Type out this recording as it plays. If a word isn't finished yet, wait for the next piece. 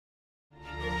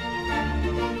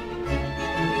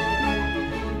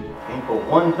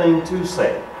one thing to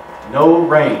say. No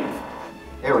rain.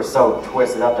 They were so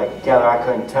twisted up together I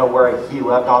couldn't tell where he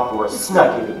left off or where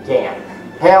Snuggy began.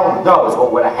 Hell knows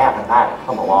what would have happened if I had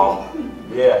come along.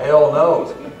 Yeah, hell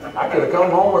knows. I could have come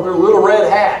home with her little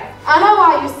red hat. I know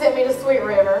why you sent me to Sweet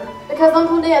River. Because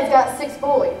Uncle Dad's got 6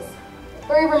 boys.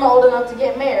 3 of them old enough to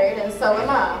get married, and so am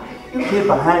I. You hid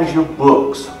behind your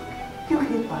books. You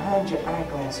hid behind your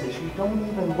eyeglasses you don't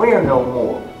even wear no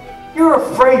more. You're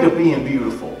afraid of being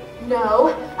beautiful.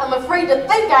 No, I'm afraid to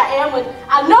think I am when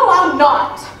I know I'm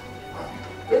not.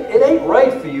 It ain't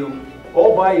right for you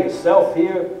all by yourself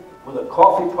here with a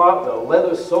coffee pot and a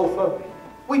leather sofa.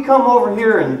 We come over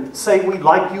here and say we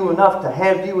like you enough to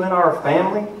have you in our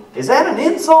family? Is that an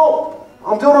insult?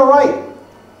 I'm doing all right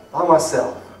by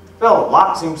myself. Fella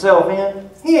locks himself in.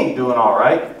 He ain't doing all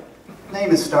right.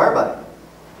 Name is Starbuck.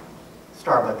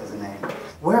 Starbuck is the name.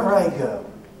 Wherever I go,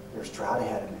 there's drought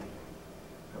ahead of me.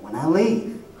 But when I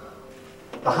leave,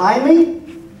 behind me,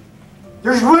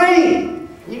 there's rain.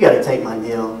 You got to take my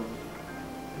deal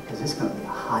because it's going to be a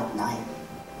hot night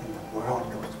and the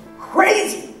world goes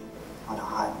crazy on a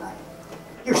hot night.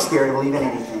 You're scared to believe in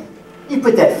anything. You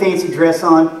put that fancy dress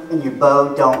on and your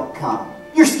beau don't come.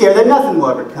 You're scared that nothing will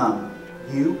ever come.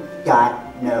 You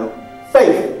got no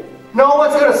faith. No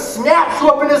one's gonna snatch you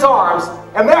up in his arms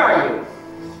and marry you.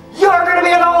 You're gonna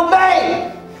be an old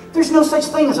maid. There's no such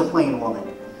thing as a plain woman.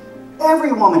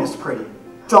 Every woman is pretty.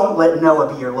 Don't let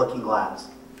Noah be your looking glass.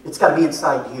 It's got to be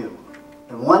inside you.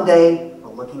 And one day, the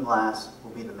looking glass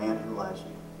will be the man who loves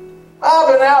you. I've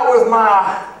been out with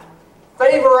my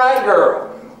favorite girl.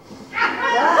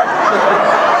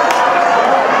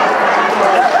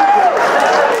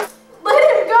 Let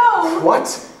him go!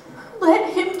 What?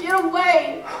 Let him get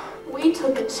away. We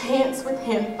took a chance with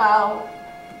him, Fowl.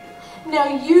 Now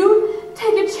you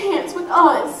take a chance with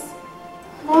us.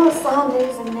 Noah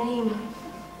Sanders a name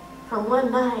for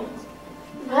one night.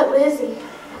 But Lizzie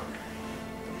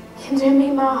can do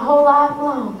me my whole life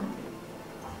long.